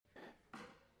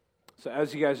So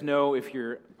as you guys know, if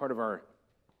you're part of our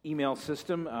email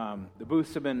system, the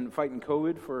booths have been fighting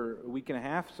COVID for a week and a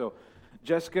half. So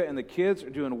Jessica and the kids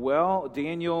are doing well.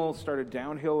 Daniel started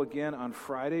downhill again on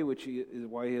Friday, which is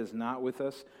why he is not with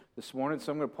us this morning.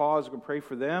 So I'm going to pause, I'm going to pray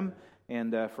for them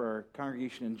and for our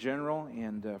congregation in general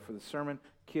and for the sermon.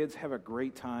 Kids, have a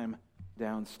great time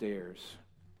downstairs.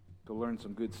 Go learn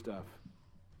some good stuff.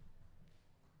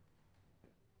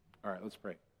 All right, let's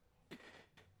pray.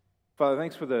 Father,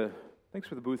 thanks for the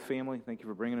Booth family. Thank you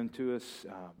for bringing them to us.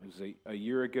 It was a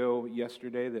year ago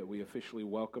yesterday that we officially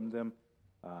welcomed them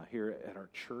here at our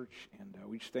church, and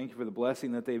we just thank you for the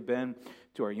blessing that they've been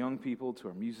to our young people, to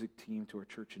our music team, to our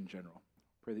church in general.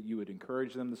 Pray that you would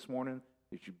encourage them this morning,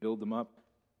 that you'd build them up.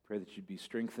 Pray that you'd be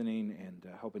strengthening and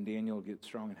helping Daniel get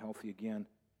strong and healthy again,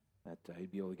 that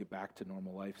he'd be able to get back to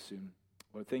normal life soon.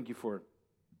 Lord, thank you for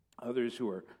others who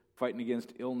are fighting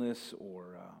against illness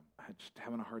or just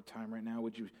having a hard time right now.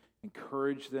 Would you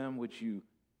encourage them? Would you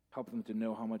help them to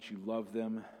know how much you love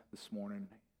them this morning?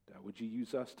 Would you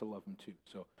use us to love them too?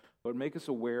 So, Lord, make us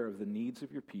aware of the needs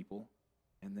of your people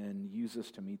and then use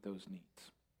us to meet those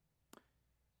needs.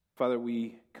 Father,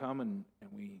 we come and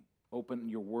we open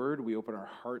your word. We open our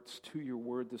hearts to your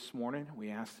word this morning. We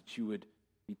ask that you would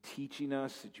be teaching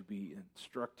us, that you be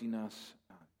instructing us,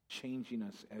 changing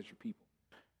us as your people.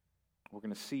 We're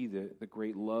going to see the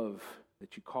great love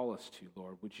that you call us to,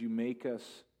 Lord. Would you make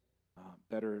us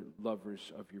better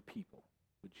lovers of your people?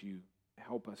 Would you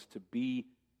help us to be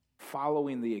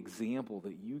following the example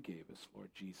that you gave us, Lord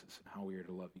Jesus, and how we are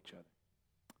to love each other?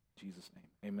 In Jesus'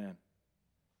 name, amen.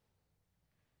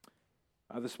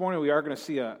 This morning we are going to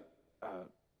see a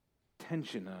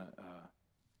tension,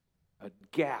 a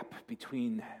gap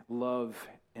between love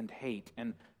and hate.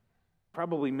 And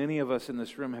probably many of us in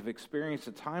this room have experienced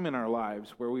a time in our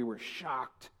lives where we were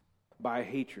shocked by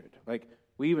hatred. Like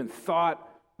we even thought,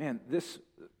 man, this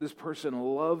person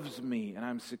loves me and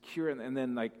I'm secure. And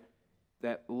then like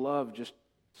that love just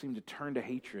seemed to turn to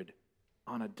hatred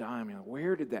on a dime. You know,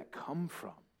 where did that come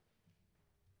from?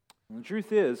 And the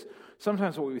truth is,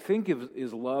 sometimes what we think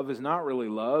is love is not really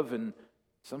love, and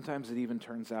sometimes it even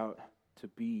turns out to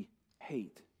be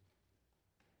hate.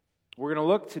 We're going to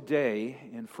look today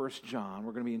in 1 John.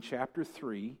 We're going to be in chapter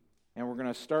 3, and we're going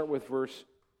to start with verse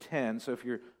 10. So if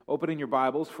you're opening your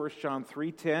Bibles, 1 John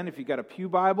 3:10. If you've got a pew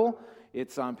Bible,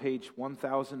 it's on page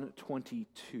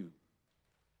 1022.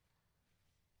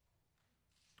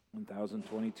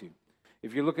 1022.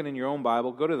 If you're looking in your own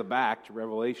Bible, go to the back to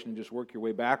Revelation and just work your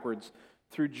way backwards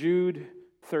through Jude,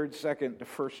 3rd, 2nd to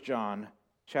 1 John,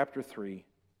 chapter 3,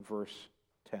 verse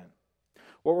 10.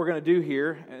 What we're going to do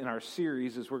here in our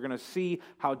series is we're going to see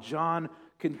how John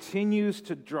continues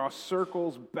to draw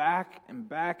circles back and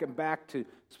back and back to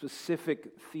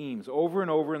specific themes. Over and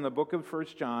over in the book of 1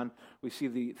 John, we see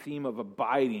the theme of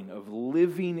abiding, of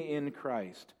living in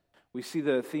Christ. We see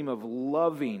the theme of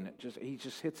loving. He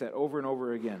just hits that over and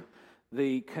over again.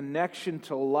 The connection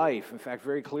to life. In fact,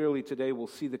 very clearly today we'll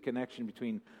see the connection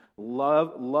between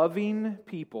loving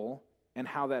people and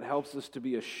how that helps us to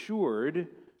be assured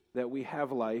that we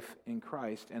have life in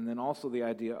Christ, and then also the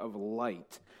idea of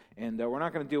light. And we're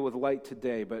not going to deal with light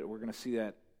today, but we're going to see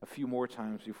that a few more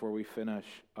times before we finish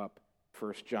up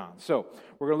 1 John. So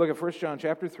we're going to look at 1 John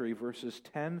chapter 3, verses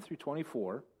 10 through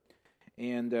 24.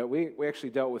 And we actually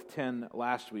dealt with 10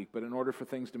 last week, but in order for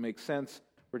things to make sense,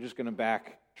 we're just going to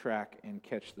backtrack and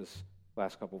catch this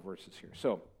last couple verses here.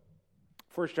 So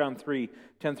 1 John 3,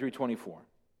 10 through 24.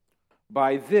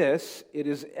 By this it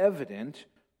is evident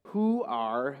who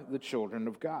are the children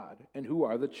of God and who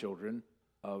are the children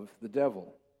of the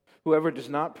devil. Whoever does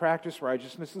not practice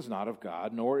righteousness is not of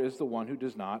God, nor is the one who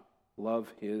does not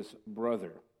love his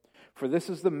brother. For this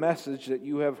is the message that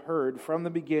you have heard from the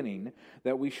beginning,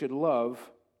 that we should love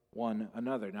one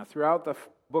another. Now, throughout the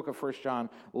book of 1 John,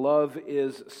 love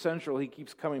is central. He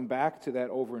keeps coming back to that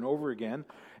over and over again,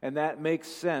 and that makes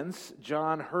sense.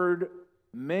 John heard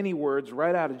many words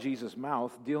right out of Jesus'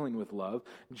 mouth dealing with love.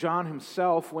 John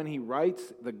himself, when he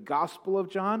writes the Gospel of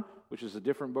John, which is a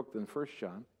different book than 1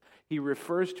 John, he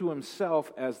refers to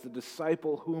himself as the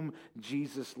disciple whom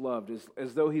Jesus loved,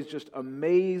 as though he's just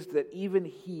amazed that even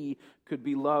he could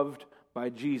be loved by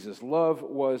Jesus. Love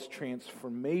was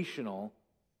transformational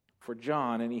for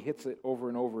John, and he hits it over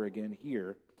and over again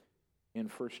here in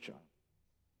 1 John.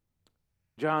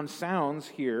 John sounds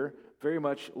here very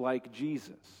much like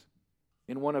Jesus.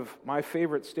 In one of my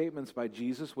favorite statements by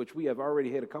Jesus, which we have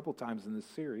already hit a couple times in this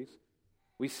series,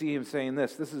 we see him saying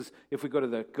this. This is, if we go to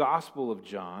the Gospel of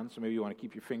John, so maybe you want to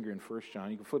keep your finger in 1 John,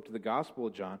 you can flip to the Gospel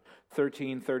of John,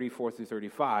 13, 34 through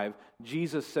 35.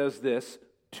 Jesus says this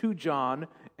to John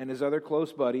and his other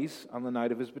close buddies on the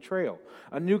night of his betrayal.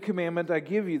 A new commandment I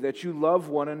give you, that you love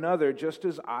one another. Just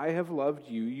as I have loved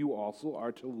you, you also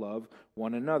are to love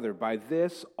one another. By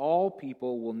this, all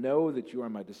people will know that you are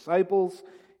my disciples,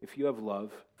 if you have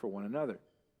love for one another.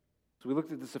 So we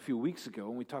looked at this a few weeks ago,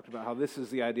 and we talked about how this is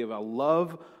the idea of a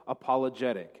love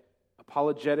apologetic.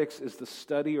 Apologetics is the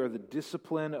study or the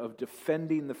discipline of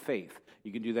defending the faith.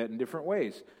 You can do that in different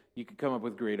ways. You could come up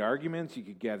with great arguments. You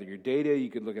could gather your data. You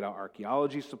could look at how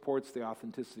archaeology supports the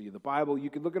authenticity of the Bible. You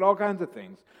could look at all kinds of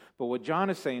things. But what John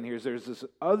is saying here is there's this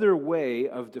other way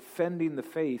of defending the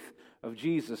faith of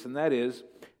Jesus, and that is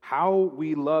how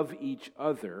we love each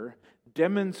other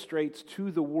demonstrates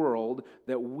to the world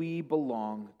that we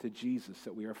belong to Jesus,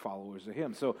 that we are followers of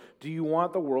Him. So do you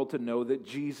want the world to know that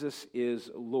Jesus is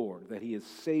Lord, that He is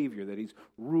Savior, that He's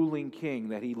ruling King,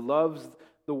 that He loves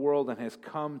the world and has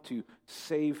come to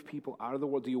save people out of the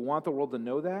world? Do you want the world to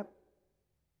know that?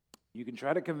 You can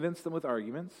try to convince them with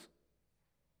arguments.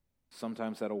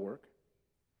 Sometimes that'll work.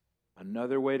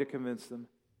 Another way to convince them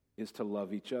is to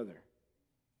love each other.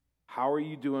 How are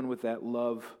you doing with that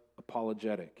love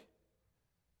apologetic?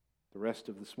 The rest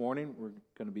of this morning, we're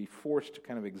going to be forced to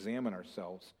kind of examine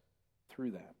ourselves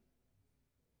through that.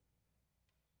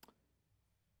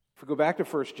 If we go back to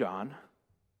 1 John,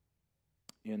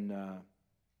 in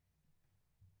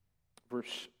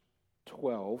verse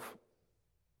 12,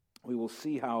 we will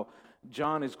see how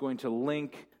John is going to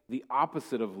link the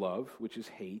opposite of love, which is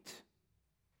hate,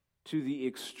 to the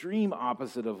extreme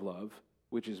opposite of love,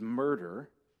 which is murder.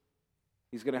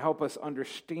 He's going to help us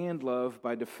understand love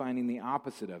by defining the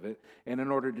opposite of it. And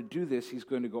in order to do this, he's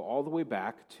going to go all the way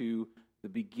back to the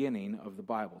beginning of the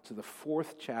Bible, to the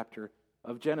 4th chapter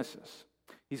of Genesis.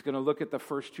 He's going to look at the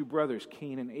first two brothers,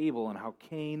 Cain and Abel, and how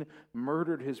Cain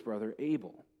murdered his brother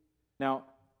Abel. Now,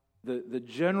 the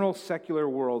general secular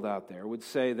world out there would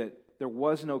say that there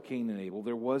was no Cain and Abel,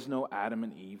 there was no Adam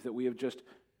and Eve, that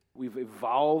we've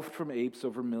evolved from apes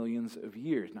over millions of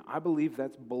years. Now, I believe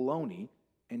that's baloney.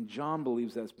 And John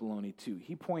believes that's baloney too.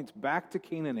 He points back to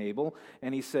Cain and Abel,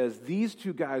 and he says, these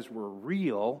two guys were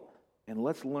real, and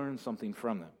let's learn something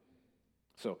from them.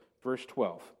 So, verse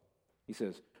 12, he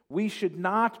says, we should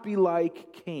not be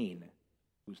like Cain,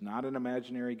 who's not an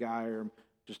imaginary guy or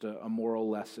just a moral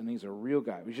lesson. He's a real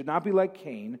guy. We should not be like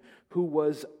Cain, who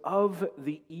was of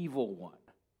the evil one.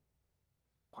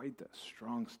 Quite a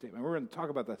strong statement. We're going to talk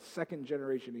about the second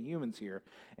generation of humans here,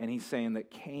 and he's saying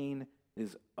that Cain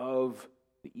is of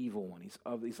the evil one.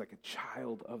 He's like a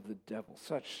child of the devil.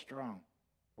 Such strong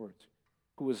words.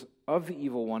 Who was of the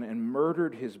evil one and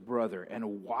murdered his brother.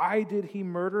 And why did he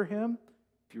murder him?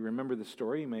 If you remember the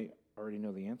story, you may already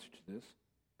know the answer to this.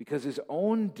 Because his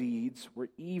own deeds were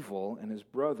evil and his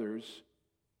brothers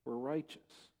were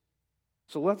righteous.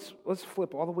 So let's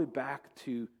flip all the way back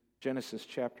to Genesis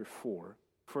chapter 4,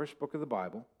 first book of the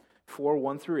Bible, 4,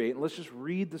 1 through 8, and let's just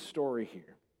read the story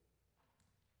here.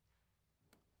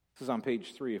 This is on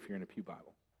page 3 if you're in a Pew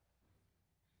Bible.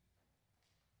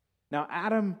 Now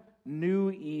Adam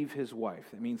knew Eve his wife.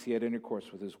 That means he had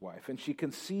intercourse with his wife. And she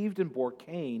conceived and bore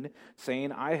Cain,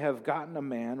 saying, I have gotten a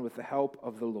man with the help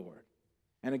of the Lord.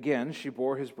 And again she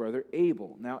bore his brother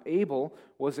Abel. Now Abel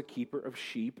was a keeper of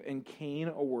sheep, and Cain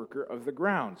a worker of the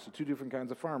ground. So two different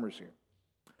kinds of farmers here.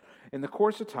 In the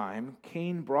course of time,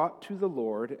 Cain brought to the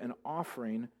Lord an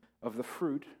offering of the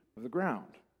fruit of the ground.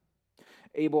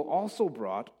 Abel also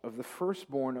brought of the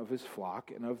firstborn of his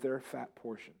flock and of their fat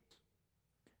portions.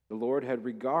 The Lord had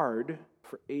regard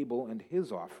for Abel and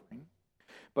his offering,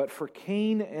 but for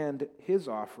Cain and his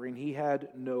offering he had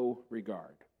no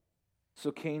regard.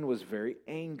 So Cain was very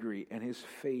angry, and his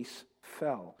face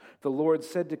fell. The Lord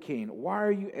said to Cain, why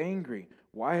are you angry?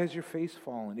 Why has your face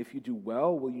fallen? If you do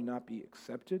well, will you not be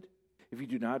accepted? If you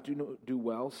do not do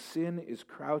well, sin is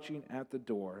crouching at the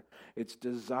door. Its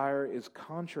desire is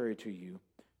contrary to you,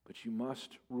 but you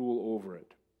must rule over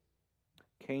it.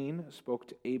 Cain spoke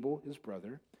to Abel, his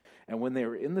brother, and when they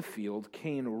were in the field,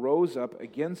 Cain rose up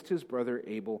against his brother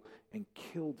Abel and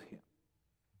killed him.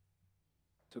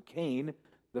 So Cain,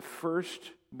 the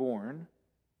firstborn,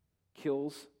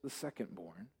 kills the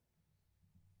secondborn.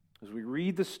 As we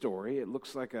read the story, it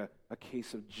looks like a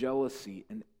case of jealousy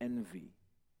and envy.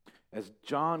 As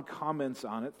John comments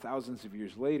on it thousands of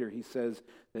years later, he says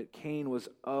that Cain was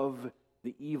of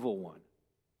the evil one.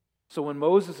 So when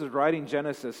Moses is writing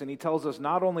Genesis, and he tells us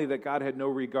not only that God had no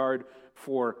regard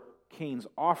for Cain's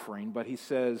offering, but he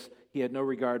says he had no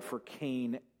regard for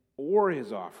Cain or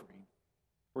his offering,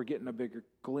 we're getting a bigger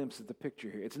glimpse at the picture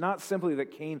here. It's not simply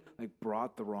that Cain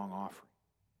brought the wrong offering,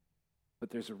 but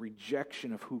there's a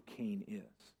rejection of who Cain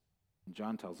is. And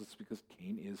John tells us because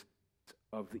Cain is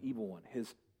of the evil one.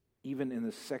 Even in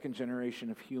the second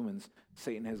generation of humans,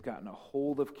 Satan has gotten a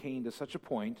hold of Cain to such a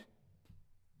point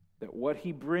that what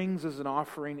he brings as an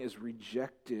offering is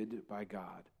rejected by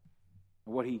God.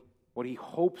 And what he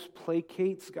hopes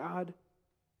placates God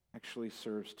actually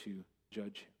serves to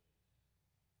judge him.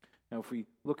 Now, if we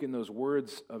look in those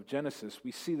words of Genesis,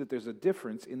 we see that there's a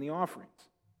difference in the offerings,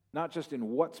 not just in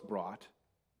what's brought,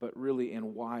 but really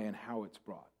in why and how it's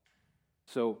brought.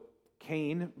 So,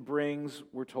 Cain brings,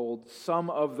 we're told,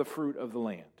 some of the fruit of the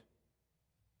land.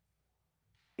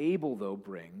 Abel, though,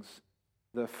 brings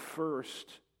the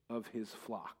first of his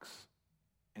flocks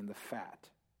and the fat,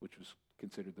 which was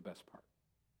considered the best part.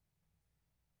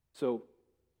 So,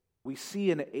 we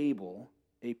see in Abel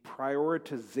a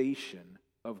prioritization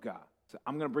of God. So,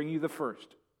 I'm going to bring you the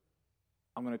first.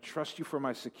 I'm going to trust you for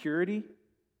my security.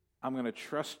 I'm going to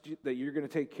trust you that you're going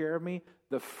to take care of me.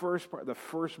 The first part, the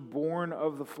firstborn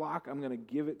of the flock, I'm going to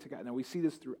give it to God. Now, we see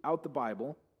this throughout the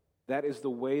Bible. That is the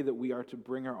way that we are to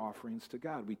bring our offerings to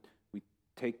God. We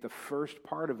take the first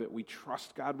part of it. We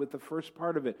trust God with the first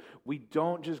part of it. We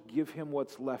don't just give him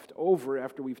what's left over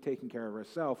after we've taken care of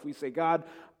ourselves. We say, God,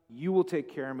 you will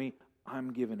take care of me.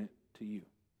 I'm giving it to you.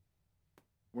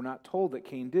 We're not told that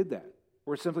Cain did that.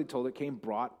 We're simply told that Cain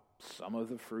brought some of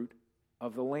the fruit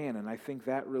of the land. And I think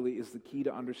that really is the key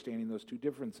to understanding those two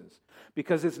differences.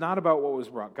 Because it's not about what was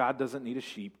brought. God doesn't need a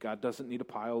sheep. God doesn't need a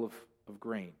pile of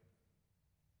grain.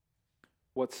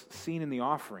 What's seen in the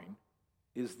offering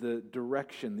is the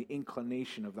direction, the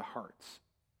inclination of the hearts.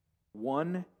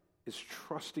 One is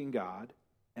trusting God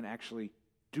and actually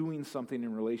doing something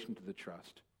in relation to the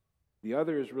trust. The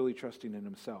other is really trusting in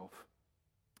himself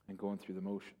and going through the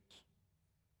motions.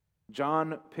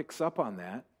 John picks up on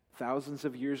that thousands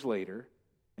of years later,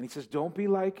 and he says, don't be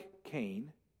like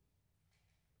Cain.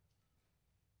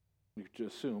 You should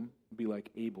assume, be like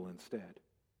Abel instead.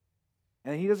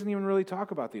 And he doesn't even really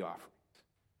talk about the offerings.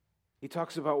 He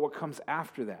talks about what comes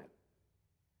after that.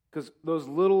 Because those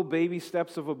little baby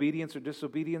steps of obedience or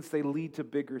disobedience, they lead to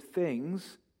bigger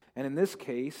things. And in this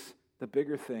case, the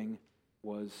bigger thing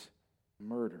was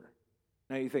murder.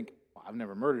 Now you think, well, I've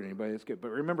never murdered anybody, that's good.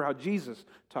 But remember how Jesus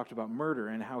talked about murder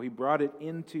and how he brought it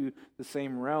into the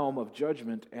same realm of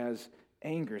judgment as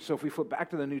anger. So if we flip back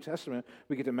to the New Testament,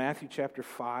 we get to Matthew chapter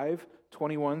 5,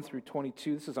 21 through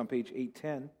 22. This is on page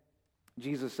 810.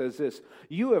 Jesus says this,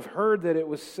 you have heard that it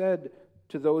was said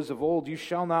to those of old, you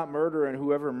shall not murder, and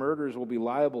whoever murders will be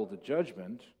liable to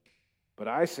judgment. But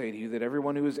I say to you that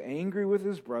everyone who is angry with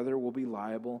his brother will be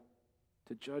liable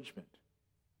to judgment.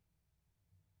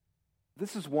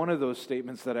 This is one of those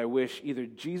statements that I wish either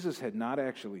Jesus had not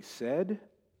actually said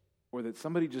or that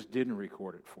somebody just didn't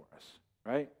record it for us,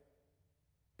 right?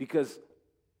 Because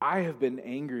I have been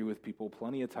angry with people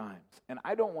plenty of times, and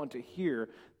I don't want to hear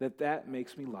that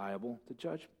makes me liable to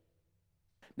judgment.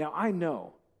 Now, I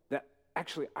know that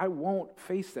actually I won't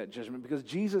face that judgment because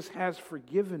Jesus has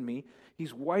forgiven me.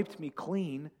 He's wiped me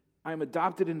clean. I'm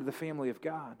adopted into the family of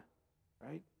God,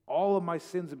 right? All of my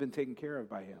sins have been taken care of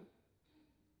by him.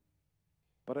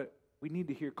 But we need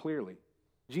to hear clearly.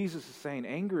 Jesus is saying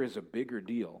anger is a bigger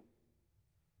deal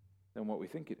than what we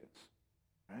think it is,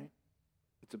 right?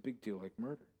 It's a big deal like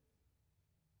murder.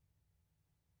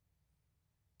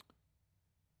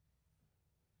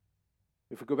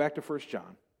 If we go back to 1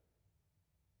 John,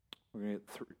 we're going to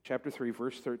get chapter 3,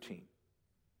 verse 13.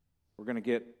 We're going to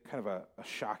get kind of a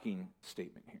shocking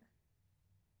statement here.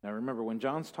 Now remember, when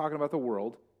John's talking about the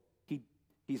world,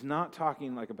 he's not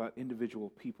talking like about individual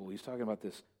people. He's talking about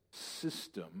this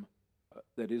system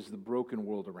that is the broken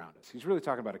world around us. He's really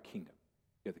talking about a kingdom.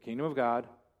 You've got the kingdom of God,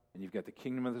 and you've got the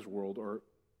kingdom of this world, or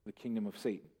the kingdom of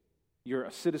Satan. You're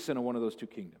a citizen of one of those two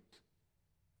kingdoms.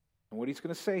 And what he's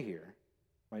going to say here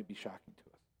might be shocking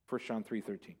to us. 1 John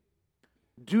 3:13.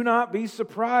 Do not be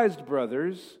surprised,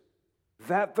 brothers,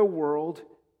 that the world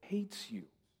hates you.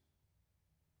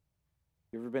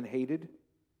 You ever been hated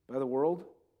by the world?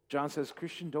 John says,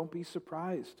 Christian, don't be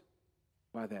surprised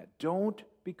by that. Don't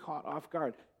be caught off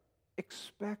guard.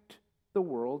 Expect the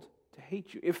world to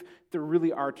hate you. If there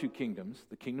really are two kingdoms,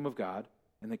 the kingdom of God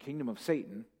and the kingdom of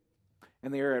Satan,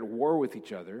 and they are at war with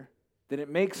each other, then it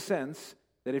makes sense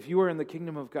that if you are in the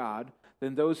kingdom of God,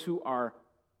 then those who are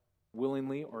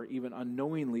willingly or even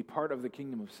unknowingly part of the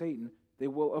kingdom of Satan, they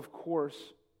will, of course,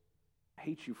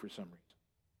 hate you for some reason.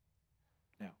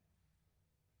 Now,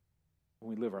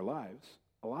 when we live our lives,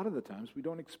 a lot of the times we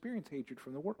don't experience hatred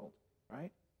from the world,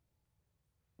 right?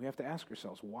 We have to ask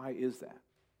ourselves, why is that?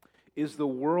 Is the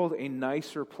world a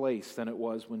nicer place than it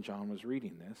was when John was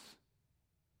reading this?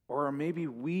 Or are maybe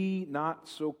we not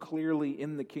so clearly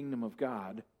in the kingdom of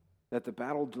God that the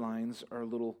battle lines are a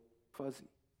little fuzzy?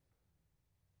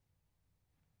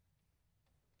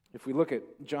 If we look at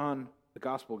John, the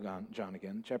Gospel of John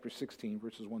again, chapter 16,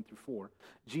 verses 1 through 4,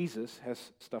 Jesus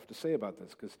has stuff to say about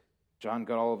this because John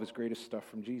got all of his greatest stuff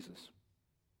from Jesus.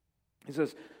 He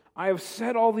says, I have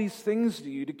said all these things to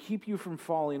you to keep you from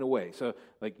falling away. So,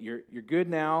 like, you're good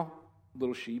now,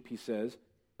 little sheep, he says,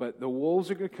 but the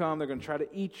wolves are going to come. They're going to try to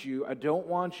eat you. I don't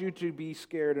want you to be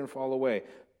scared and fall away.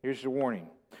 Here's the warning.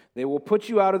 They will put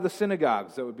you out of the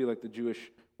synagogues. That would be like the Jewish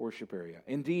worship area.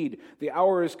 Indeed, the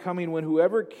hour is coming when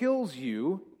whoever kills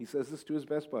you, he says this to his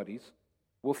best buddies,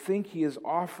 will think he is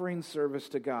offering service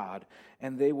to God,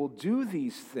 and they will do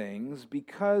these things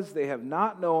because they have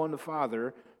not known the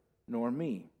Father nor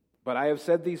me. But I have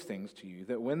said these things to you,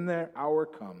 that when their hour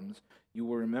comes, you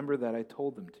will remember that I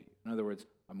told them to you. In other words,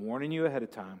 I'm warning you ahead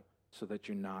of time so that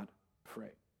you're not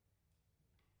afraid.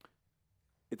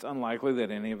 It's unlikely that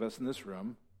any of us in this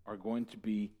room are going to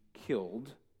be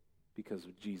killed because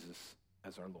of Jesus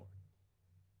as our Lord.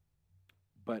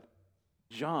 But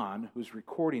John, who's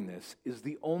recording this, is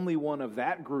the only one of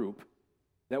that group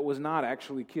that was not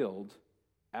actually killed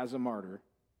as a martyr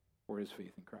for his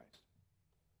faith in Christ.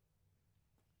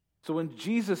 So when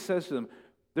Jesus says to them,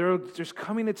 there's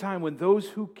coming a time when those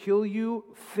who kill you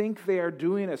think they are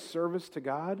doing a service to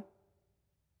God,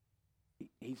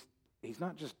 he's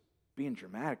not just being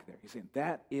dramatic there. He's saying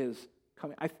that is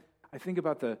coming. I think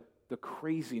about the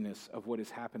craziness of what is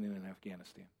happening in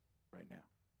Afghanistan right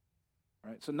now.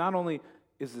 Right? So not only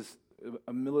is this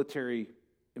a military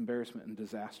embarrassment and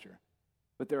disaster,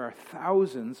 but there are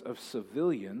thousands of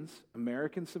civilians,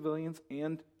 American civilians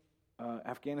and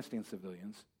Afghanistan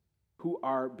civilians, who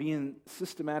are being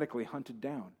systematically hunted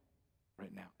down right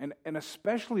now. And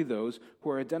especially those who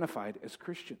are identified as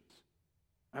Christians.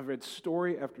 I've read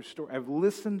story after story. I've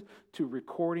listened to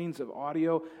recordings of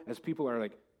audio as people are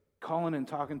like calling and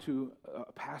talking to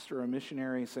a pastor or a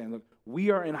missionary saying, look,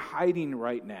 we are in hiding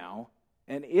right now,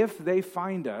 and if they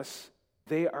find us,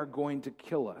 they are going to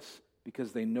kill us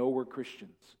because they know we're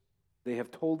Christians. They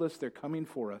have told us they're coming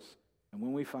for us, and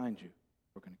when we find you,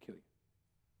 we're going to kill you.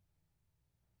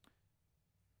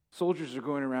 Soldiers are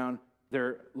going around,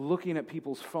 they're looking at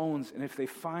people's phones, and if they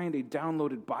find a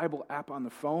downloaded Bible app on the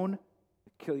phone,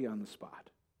 they kill you on the spot.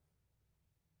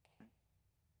 They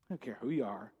don't care who you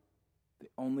are. They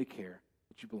only care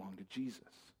that you belong to Jesus.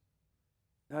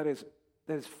 That is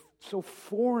so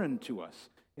foreign to us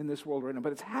in this world right now,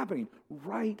 but it's happening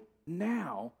right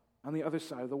now on the other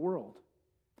side of the world.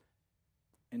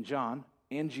 And John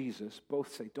and Jesus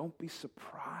both say, don't be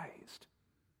surprised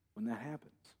when that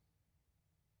happens.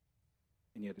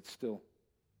 And yet it's still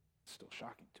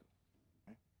shocking to him.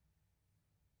 Right?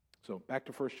 So back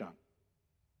to 1 John,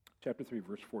 chapter 3,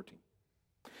 verse 14.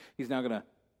 He's now going to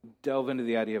delve into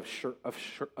the idea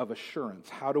of assurance.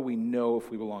 How do we know if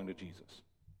we belong to Jesus?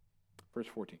 Verse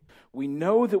 14. We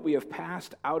know that we have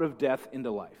passed out of death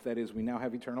into life. That is, we now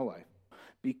have eternal life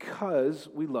because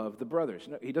we love the brothers.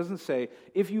 No, he doesn't say,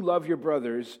 if you love your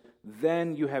brothers,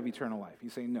 then you have eternal life.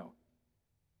 He's saying, no.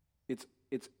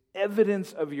 It's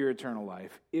evidence of your eternal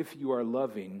life if you are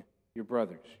loving your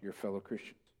brothers, your fellow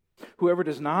Christians. Whoever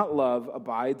does not love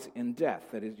abides in death.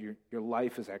 That is, your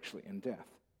life is actually in death.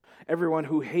 Everyone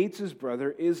who hates his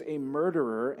brother is a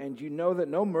murderer, and you know that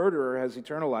no murderer has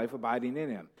eternal life abiding in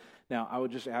him. Now, I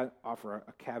would just offer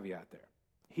a caveat there.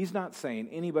 He's not saying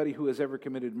anybody who has ever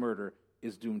committed murder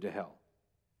is doomed to hell.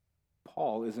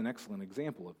 Paul is an excellent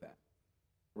example of that.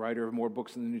 Writer of more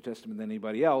books in the New Testament than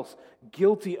anybody else,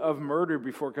 guilty of murder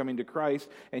before coming to Christ,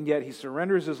 and yet he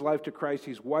surrenders his life to Christ.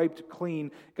 He's wiped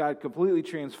clean. God completely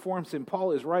transforms him.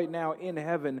 Paul is right now in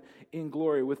heaven in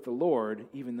glory with the Lord,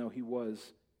 even though he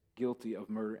was guilty of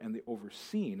murder and the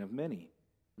overseeing of many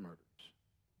murders.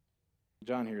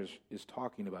 John here is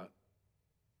talking about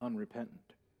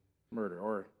unrepentant murder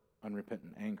or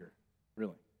unrepentant anger,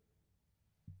 really.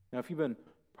 Now, if you've been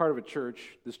part of a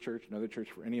church, this church, another church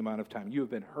for any amount of time, you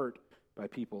have been hurt by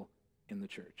people in the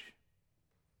church.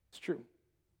 It's true.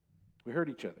 We hurt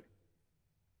each other.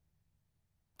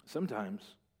 Sometimes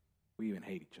we even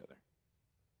hate each other.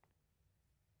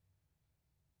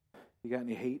 You got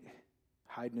any hate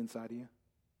hiding inside of you?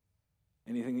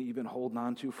 Anything that you've been holding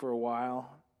on to for a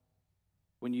while?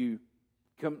 When you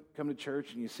come to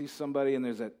church and you see somebody and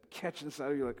there's that catch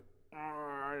inside of you, like, oh,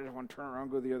 I just want to turn around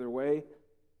and go the other way.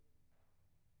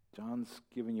 John's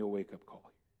giving you a wake-up call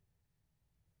here.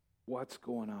 What's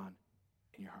going on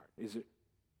in your heart? Is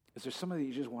there somebody that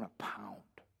you just want to pound?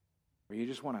 Or you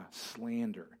just want to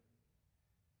slander?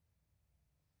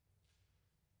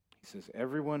 He says,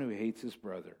 everyone who hates his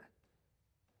brother,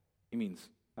 he means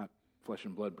not flesh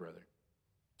and blood brother,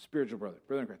 spiritual brother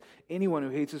in Christ. Anyone who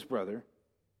hates his brother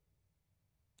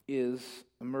is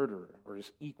a murderer or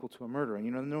is equal to a murderer.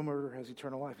 And no murderer has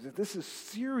eternal life. He said, this is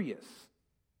serious.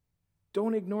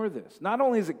 Don't ignore this. Not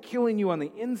only is it killing you on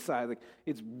the inside, like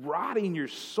it's rotting your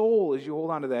soul as you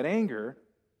hold on to that anger.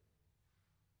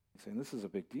 He's saying this is a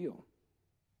big deal.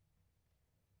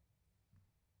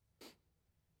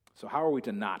 So how are we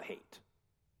to not hate?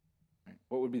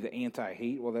 What would be the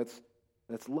anti-hate? Well,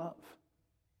 that's love.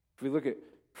 If we look at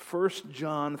 1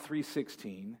 John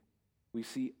 3:16, we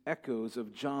see echoes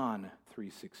of John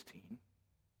 3:16.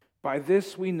 By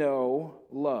this we know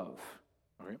love.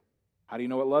 All right. How do you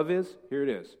know what love is? Here it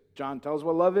is. John tells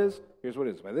what love is. Here's what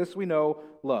it is. By this we know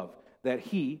love, that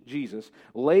he, Jesus,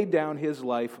 laid down his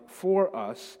life for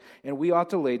us, and we ought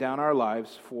to lay down our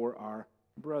lives for our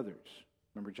brothers.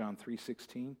 Remember John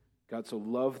 3:16? God so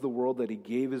loved the world that he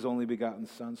gave his only begotten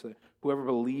Son, so that whoever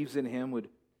believes in him would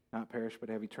not perish but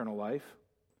have eternal life.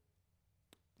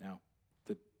 Now,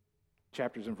 the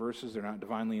chapters and verses, they're not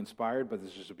divinely inspired, but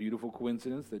it's just a beautiful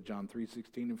coincidence that John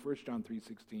 3:16 and 1 John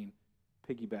 3:16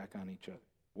 piggyback on each other.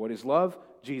 What is love?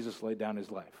 Jesus laid down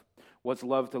his life. What's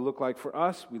love to look like for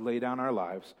us? We lay down our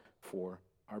lives for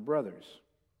our brothers.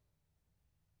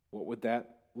 What would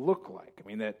that look like? I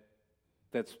mean,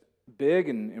 that's big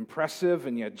and impressive,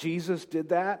 and yet Jesus did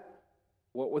that.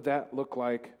 What would that look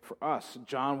like for us?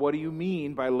 John, what do you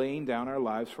mean by laying down our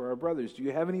lives for our brothers? Do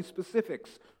you have any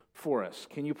specifics for us?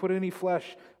 Can you put any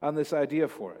flesh on this idea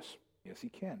for us? Yes, he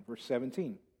can. Verse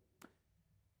 17.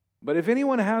 But if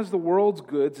anyone has the world's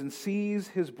goods and sees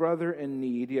his brother in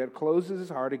need, yet closes his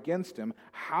heart against him,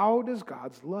 how does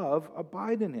God's love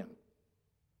abide in him?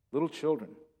 Little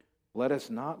children, let us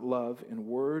not love in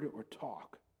word or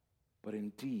talk, but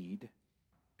in deed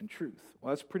and truth.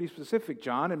 Well, that's pretty specific,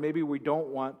 John, and maybe we don't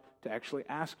want to actually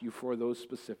ask you for those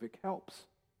specific helps,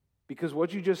 because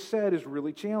what you just said is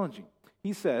really challenging.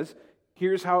 He says,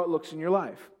 here's how it looks in your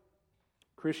life.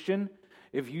 Christian,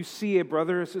 if you see a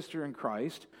brother or sister in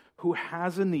Christ who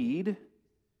has a need,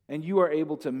 and you are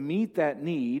able to meet that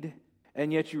need,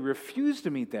 and yet you refuse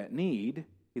to meet that need,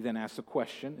 he then asks a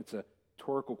question. It's a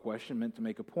rhetorical question meant to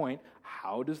make a point.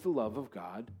 How does the love of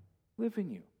God live in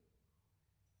you?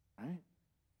 Right?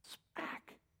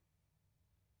 Smack.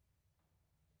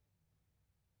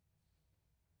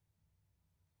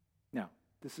 Now,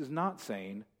 this is not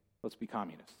saying, let's be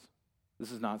communists.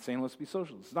 This is not saying, let's be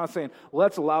socialists. It's not saying,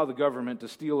 let's allow the government to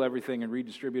steal everything and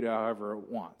redistribute it however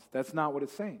it wants. That's not what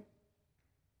it's saying.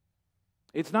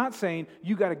 It's not saying,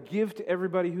 you got to give to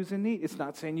everybody who's in need. It's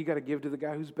not saying you got to give to the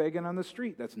guy who's begging on the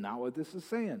street. That's not what this is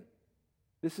saying.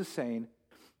 This is saying,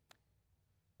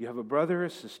 you have a brother or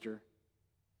sister,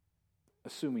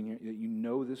 assuming that you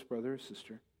know this brother or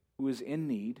sister, who is in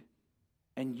need,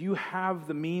 and you have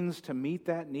the means to meet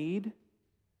that need,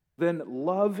 then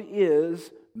love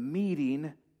is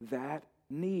meeting that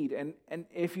need. And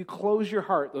if you close your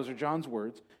heart, those are John's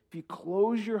words, if you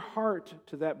close your heart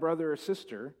to that brother or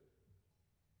sister,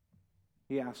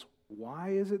 he asks, why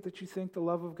is it that you think the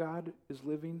love of God is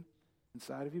living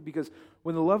inside of you? Because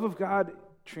when the love of God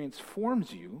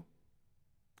transforms you,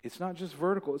 it's not just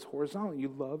vertical, it's horizontal. You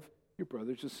love your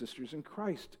brothers and sisters in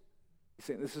Christ. He's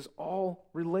saying this is all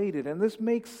related, and this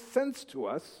makes sense to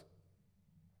us,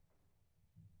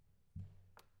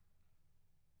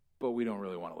 but we don't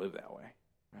really want to live that way,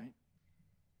 right?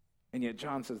 And yet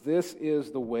John says this is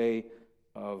the way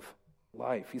of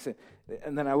life. He said,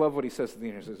 and then I love what he says at the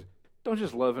end. He says, don't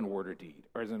just love in word or deed.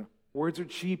 Or as in, words are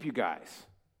cheap, you guys.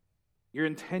 Your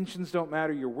intentions don't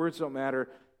matter. Your words don't matter.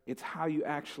 It's how you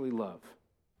actually love.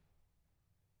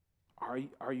 Are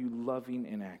you loving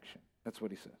in action? That's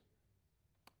what he says.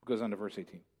 He goes on to verse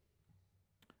 18.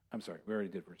 I'm sorry, we already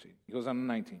did verse 18. He goes on to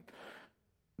 19.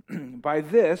 By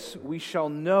this we shall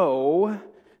know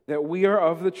that we are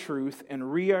of the truth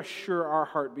and reassure our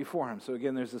heart before him. So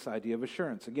again, there's this idea of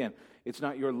assurance. Again, it's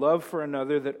not your love for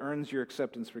another that earns your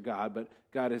acceptance for God, but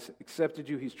God has accepted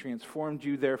you, he's transformed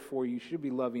you, therefore you should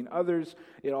be loving others.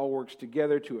 It all works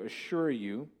together to assure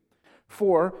you.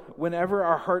 For whenever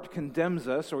our heart condemns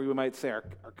us, or we might say our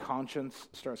conscience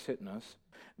starts hitting us,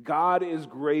 God is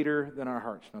greater than our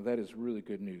hearts. Now that is really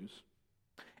good news.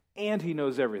 And he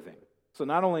knows everything. So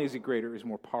not only is he greater, he's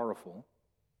more powerful,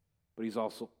 but he's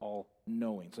also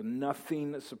all-knowing. So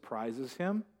nothing surprises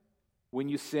him. When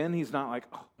you sin, he's not like,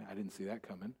 oh, man, I didn't see that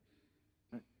coming.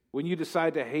 When you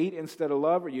decide to hate instead of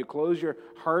love, or you close your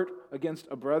heart against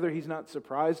a brother, he's not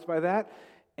surprised by that.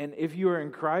 And if you are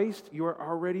in Christ, you are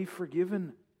already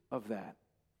forgiven of that.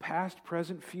 Past,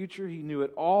 present, future, he knew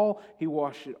it all. He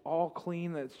washed it all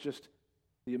clean. That's just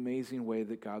the amazing way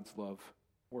that God's love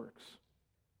works.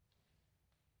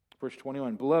 Verse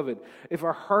 21, Beloved, if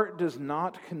our heart does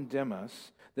not condemn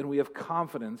us, then we have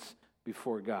confidence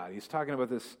before God. He's talking about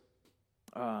this,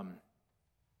 I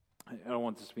don't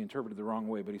want this to be interpreted the wrong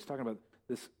way, but he's talking about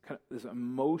this this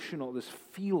emotional, this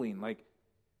feeling like,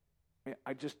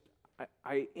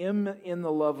 I am in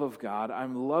the love of God.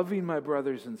 I'm loving my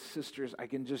brothers and sisters.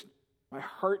 My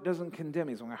heart doesn't condemn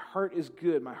me. So my heart is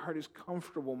good. My heart is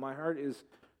comfortable. My heart is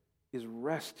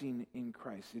resting in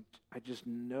Christ. I just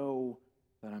know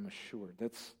that I'm assured.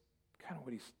 That's kind of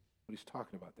what he's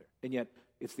talking about there. And yet,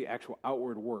 it's the actual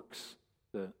outward works,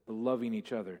 the loving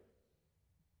each other,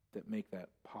 that make that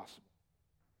possible.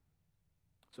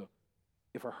 So,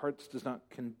 if our hearts does not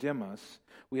condemn us,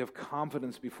 we have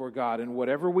confidence before God, and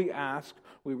whatever we ask,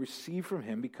 we receive from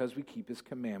Him because we keep His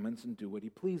commandments and do what He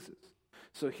pleases.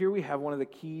 So here we have one of the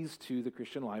keys to the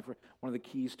Christian life, or one of the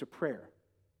keys to prayer.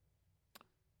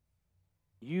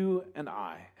 You and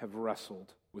I have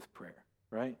wrestled with prayer,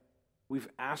 right? We've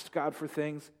asked God for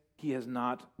things. He has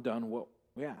not done what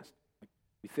we asked.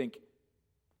 We think,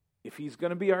 if He's going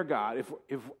to be our God,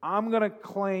 if I'm going to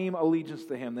claim allegiance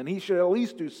to Him, then He should at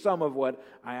least do some of what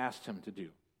I asked Him to do,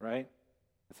 right?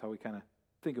 That's how we kind of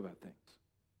think about things.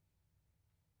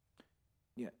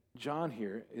 Yeah, John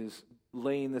here is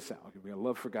laying this out. We got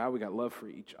love for God, we got love for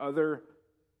each other.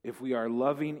 If we are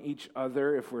loving each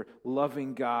other, if we're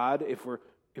loving God, if we're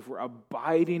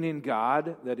abiding in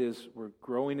God, that is, we're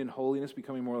growing in holiness,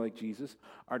 becoming more like Jesus,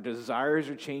 our desires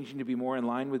are changing to be more in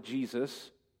line with Jesus.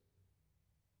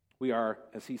 We are,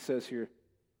 as he says here,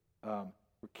 we're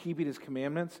keeping His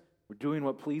commandments. We're doing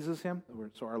what pleases Him.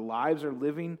 So our lives are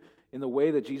living in the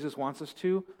way that Jesus wants us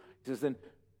to. He says, then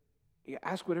you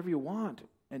ask whatever you want,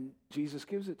 and Jesus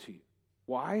gives it to you.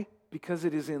 Why? Because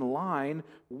it is in line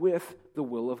with the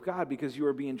will of God, because you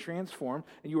are being transformed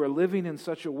and you are living in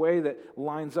such a way that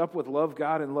lines up with love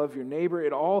God and love your neighbor.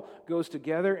 It all goes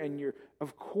together, and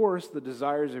of course, the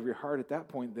desires of your heart at that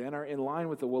point then are in line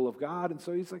with the will of God. And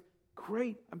so he's like,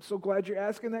 great, I'm so glad you're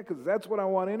asking that, because that's what I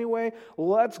want anyway.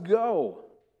 Let's go.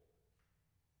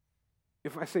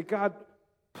 If I say, God,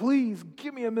 please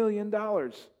give me $1 million,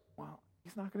 well,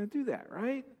 He's not going to do that,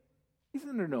 right? He's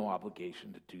under no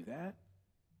obligation to do that.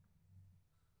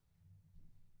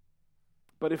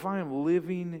 But if I am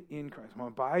living in Christ, I'm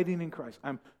abiding in Christ,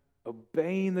 I'm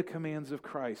obeying the commands of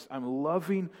Christ, I'm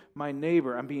loving my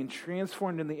neighbor, I'm being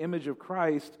transformed in the image of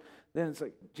Christ, then it's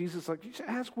like, Jesus is like, you should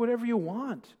ask whatever you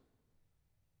want.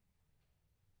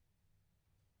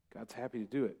 God's happy to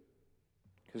do it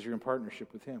because you're in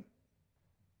partnership with Him.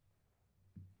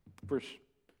 Verse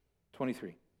 23.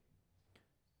 In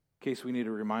case we need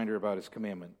a reminder about His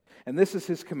commandment. And this is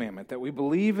His commandment, that we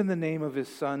believe in the name of His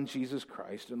Son, Jesus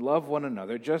Christ, and love one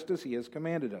another just as He has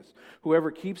commanded us. Whoever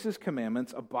keeps His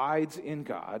commandments abides in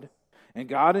God, and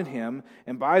God in him,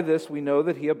 and by this we know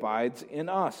that He abides in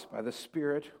us, by the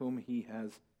Spirit whom He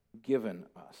has given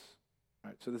us. All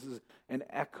right, so this is an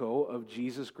echo of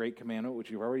Jesus' great commandment,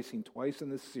 which you've already seen twice in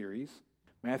this series.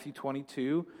 Matthew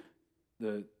 22,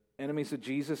 the enemies of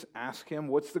Jesus ask Him,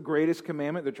 what's the greatest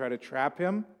commandment? They try to trap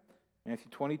Him. Matthew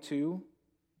 22,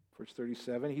 verse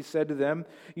 37, He said to them,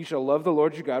 you shall love the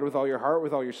Lord your God with all your heart,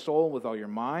 with all your soul, and with all your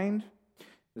mind.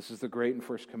 This is the great and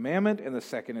first commandment, and the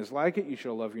second is like it. You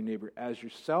shall love your neighbor as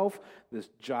yourself. This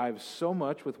jives so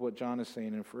much with what John is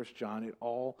saying in 1 John. It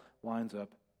all lines up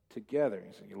together.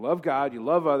 He's saying, you love God, you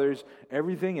love others.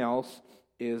 Everything else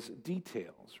is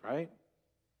details, right?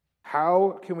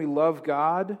 How can we love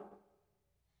God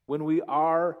when we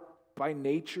are, by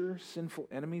nature, sinful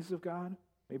enemies of God?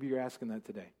 Maybe you're asking that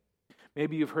today.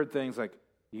 Maybe you've heard things like,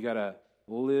 you got to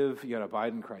live, you got to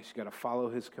abide in Christ, you got to follow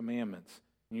His commandments.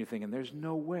 And you're thinking, there's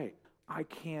no way. I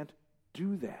can't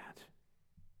do that.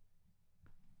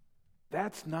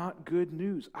 That's not good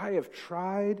news. I have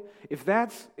tried. If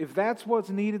that's what's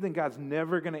needed, then God's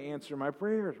never going to answer my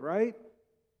prayers, right?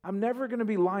 I'm never going to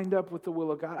be lined up with the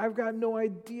will of God. I've got no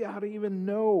idea how to even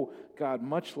know God,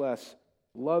 much less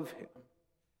love Him.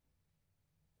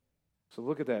 So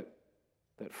look at that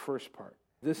first part.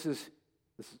 This is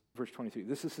verse 23.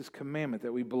 This is His commandment,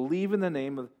 that we believe in the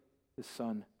name of His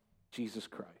Son, Jesus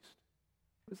Christ.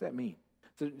 What does that mean?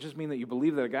 Does it just mean that you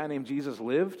believe that a guy named Jesus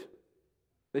lived?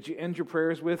 That you end your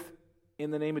prayers with,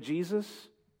 in the name of Jesus?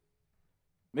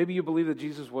 Maybe you believe that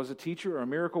Jesus was a teacher or a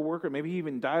miracle worker. Maybe He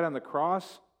even died on the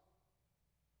cross.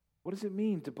 What does it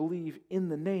mean to believe in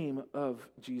the name of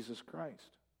Jesus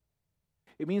Christ?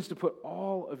 It means to put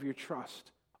all of your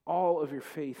trust, all of your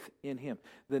faith in Him.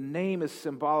 The name is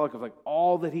symbolic of like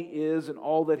all that He is and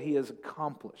all that He has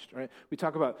accomplished, right? We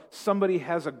talk about somebody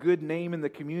has a good name in the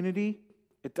community.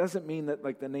 It doesn't mean that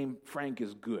like the name Frank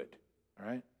is good, all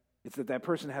right? It's that that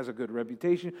person has a good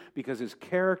reputation because his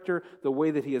character, the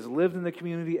way that he has lived in the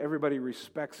community, everybody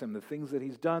respects him. The things that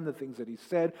he's done, the things that he's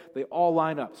said, they all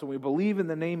line up. So when we believe in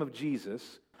the name of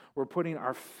Jesus, we're putting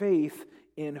our faith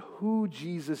in who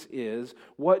Jesus is,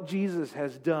 what Jesus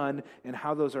has done, and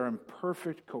how those are in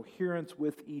perfect coherence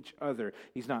with each other.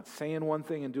 He's not saying one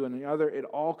thing and doing the other. It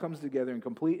all comes together in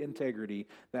complete integrity.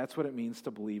 That's what it means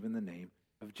to believe in the name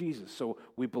of Jesus. So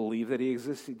we believe that he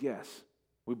existed, yes.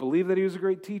 We believe that he was a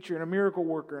great teacher and a miracle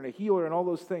worker and a healer and all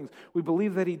those things. We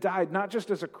believe that he died not just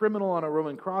as a criminal on a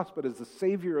Roman cross, but as the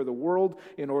Savior of the world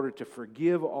in order to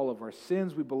forgive all of our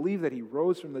sins. We believe that he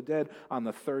rose from the dead on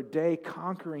the third day,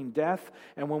 conquering death.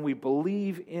 And when we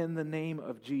believe in the name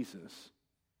of Jesus,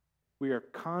 we are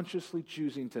consciously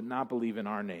choosing to not believe in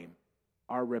our name,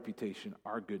 our reputation,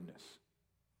 our goodness,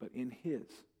 but in his.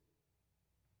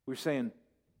 We're saying,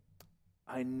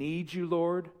 I need you,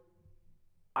 Lord.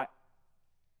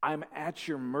 I'm at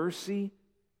your mercy.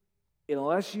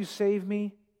 Unless you save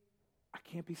me, I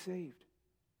can't be saved.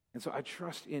 And so I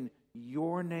trust in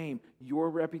your name,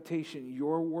 your reputation,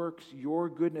 your works, your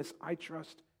goodness. I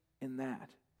trust in that.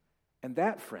 And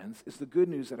that, friends, is the good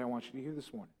news that I want you to hear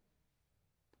this morning.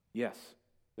 Yes,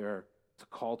 there's a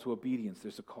call to obedience.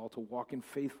 There's a call to walk in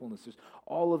faithfulness. There's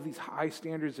all of these high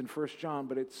standards in 1 John,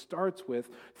 but it starts with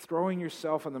throwing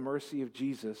yourself on the mercy of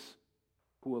Jesus,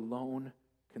 who alone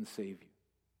can save you.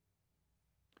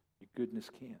 Your goodness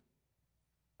can.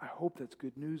 I hope that's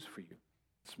good news for you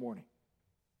this morning.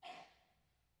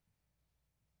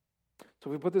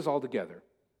 So if we put this all together,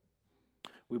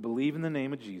 we believe in the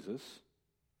name of Jesus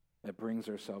that brings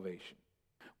our salvation.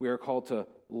 We are called to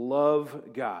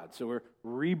love God. So we're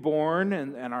reborn,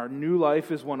 and our new life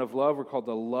is one of love. We're called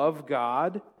to love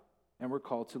God, and we're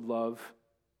called to love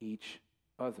each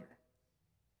other.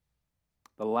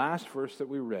 The last verse that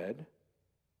we read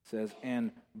says,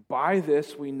 and by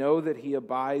this we know that he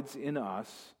abides in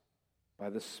us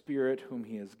by the Spirit whom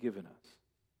he has given us.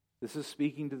 This is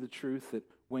speaking to the truth that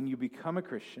when you become a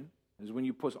Christian, is when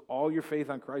you put all your faith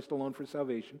on Christ alone for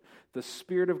salvation, the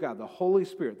Spirit of God, the Holy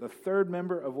Spirit, the third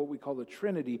member of what we call the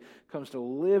Trinity, comes to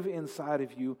live inside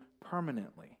of you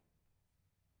permanently.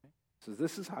 So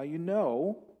this is how you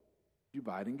know you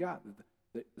abide in God.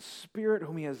 The Spirit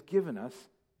whom he has given us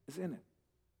is in it.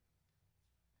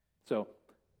 So,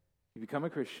 you become a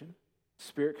Christian.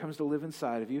 Spirit comes to live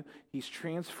inside of you. He's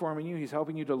transforming you. He's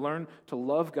helping you to learn to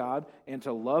love God and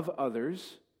to love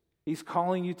others. He's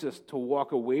calling you to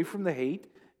walk away from the hate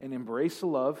and embrace the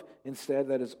love. Instead,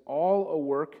 that is all a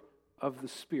work of the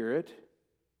Spirit.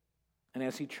 And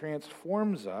as he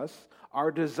transforms us,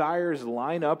 our desires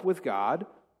line up with God.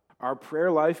 Our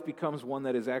prayer life becomes one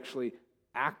that is actually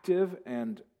active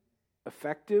and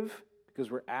effective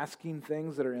because we're asking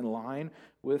things that are in line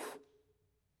with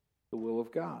the will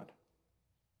of God.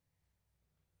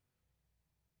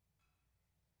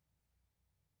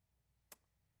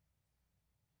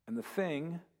 And the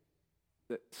thing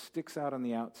that sticks out on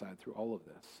the outside through all of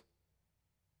this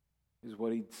is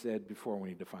what he said before when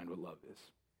he defined what love is.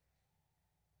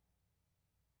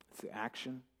 It's the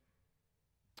action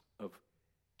of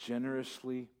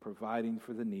generously providing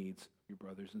for the needs of your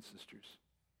brothers and sisters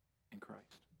in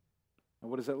Christ. Now,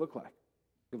 what does that look like?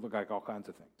 It could look like all kinds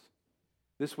of things.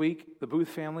 This week, the Booth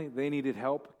family, they needed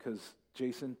help because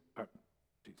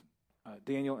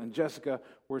Daniel and Jessica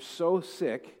were so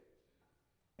sick,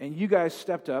 and you guys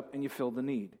stepped up and you filled the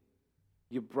need.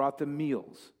 You brought them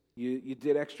meals. You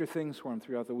did extra things for them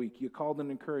throughout the week. You called and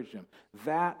encouraged them.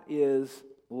 That is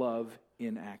love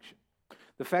in action.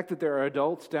 The fact that there are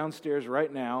adults downstairs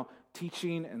right now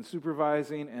teaching and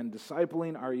supervising and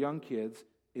discipling our young kids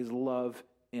is love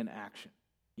in action.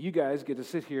 You guys get to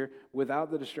sit here without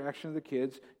the distraction of the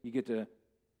kids. You get to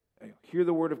hear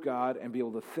the Word of God and be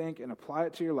able to think and apply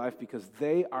it to your life because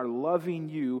they are loving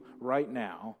you right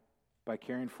now by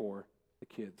caring for the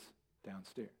kids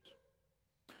downstairs.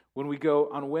 When we go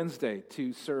on Wednesday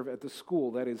to serve at the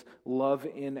school, that is love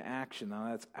in action. Now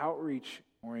that's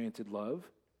outreach-oriented love,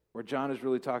 where John is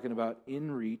really talking about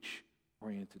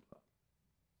in-reach-oriented love.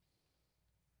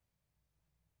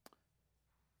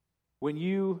 When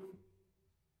you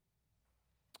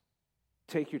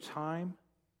take your time,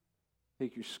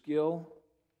 take your skill,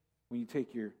 when you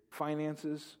take your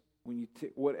finances, when you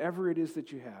take whatever it is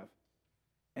that you have,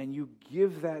 and you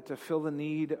give that to fill the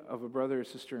need of a brother or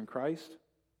sister in Christ,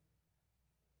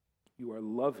 you are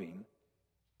loving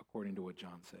according to what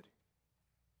John said.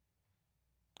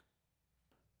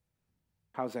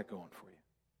 How's that going for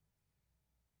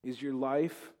you? Is your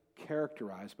life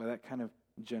characterized by that kind of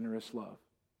generous love?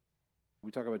 When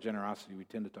we talk about generosity, we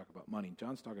tend to talk about money.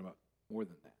 John's talking about more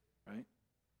than that, right?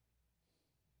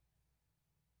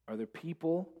 Are there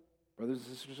people, brothers and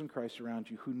sisters in Christ around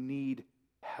you, who need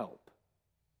help,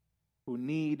 who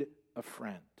need a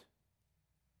friend,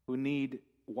 who need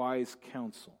wise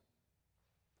counsel,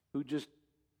 who just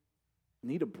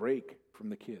need a break from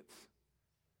the kids,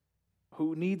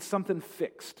 who need something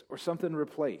fixed or something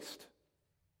replaced?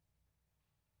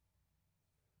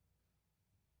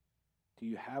 Do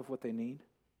you have what they need?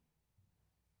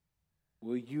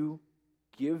 Will you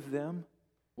give them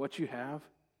what you have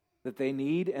that they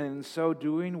need? And in so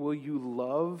doing, will you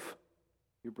love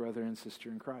your brother and sister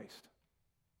in Christ?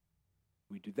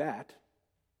 We do that,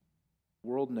 the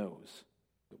world knows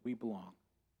that we belong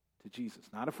to Jesus.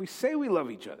 Not if we say we love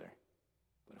each other,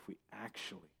 but if we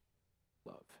actually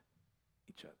love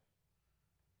each other.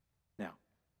 Now,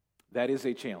 that is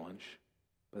a challenge,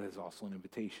 but it's also an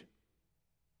invitation.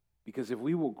 Because if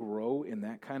we will grow in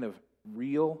that kind of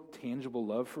real, tangible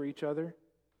love for each other,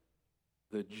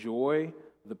 the joy,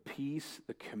 the peace,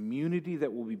 the community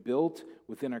that will be built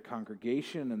within our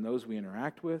congregation and those we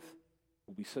interact with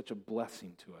will be such a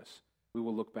blessing to us. We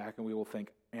will look back and we will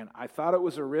think, man, I thought it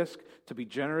was a risk to be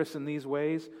generous in these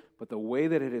ways, but the way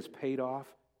that it has paid off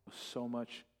was so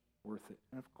much worth it.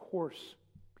 And of course,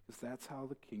 because that's how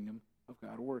the kingdom of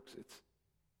God works. It's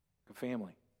a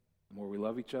family. The more we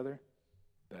love each other,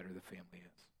 the better the family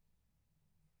is.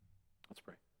 Let's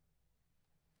pray.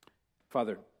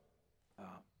 Father,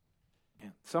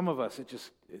 man, some of us,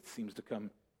 it seems to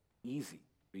come easy.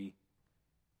 We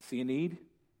see a need,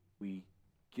 we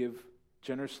give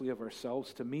generously of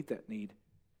ourselves to meet that need.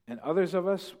 And others of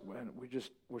us,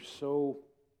 we're so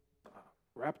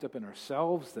wrapped up in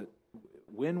ourselves that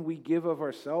when we give of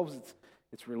ourselves,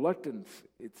 it's reluctance,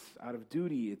 it's out of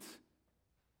duty, it's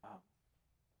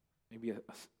maybe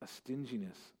a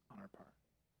stinginess on our part.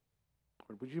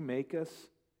 Lord, would you make us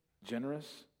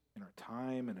generous in our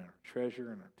time and in our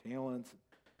treasure and our talents?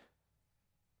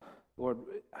 Lord,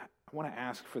 I want to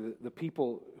ask for the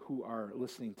people who are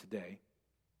listening today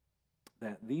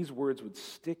that these words would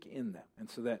stick in them. And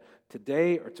so that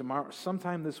today or tomorrow, or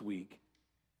sometime this week,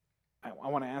 I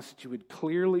want to ask that you would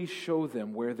clearly show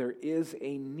them where there is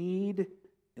a need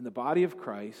in the body of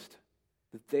Christ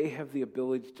that they have the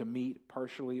ability to meet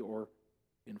partially or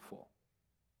in full.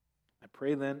 I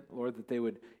pray then, Lord, that they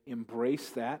would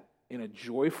embrace that in a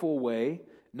joyful way,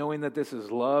 knowing that this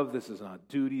is love, this is not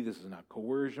duty, this is not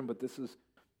coercion, but this is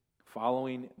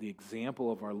following the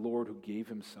example of our Lord who gave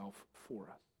himself for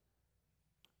us.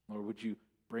 Lord, would you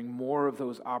bring more of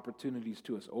those opportunities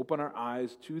to us? Open our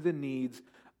eyes to the needs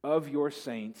of your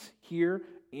saints here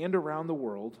and around the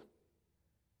world.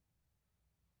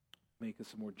 Make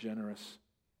us a more generous,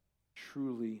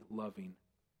 truly loving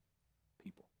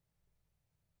people.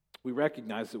 We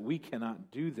recognize that we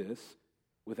cannot do this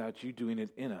without you doing it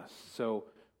in us. So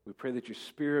we pray that your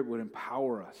Spirit would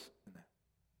empower us in that.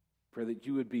 Pray that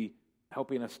you would be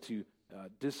helping us to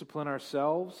discipline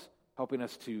ourselves, helping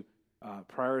us to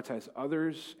prioritize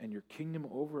others and your kingdom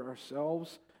over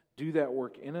ourselves. Do that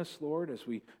work in us, Lord, as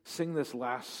we sing this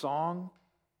last song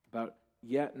about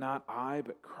yet not I,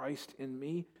 but Christ in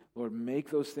me. Lord, make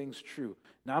those things true,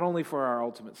 not only for our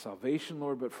ultimate salvation,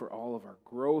 Lord, but for all of our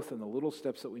growth and the little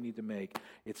steps that we need to make.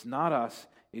 It's not us,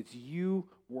 it's you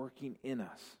working in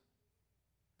us.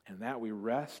 And that we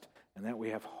rest and that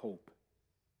we have hope.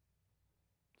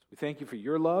 So we thank you for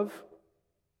your love.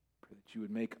 Pray that you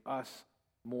would make us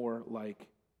more like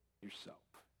yourself.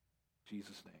 In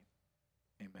Jesus'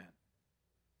 name, amen.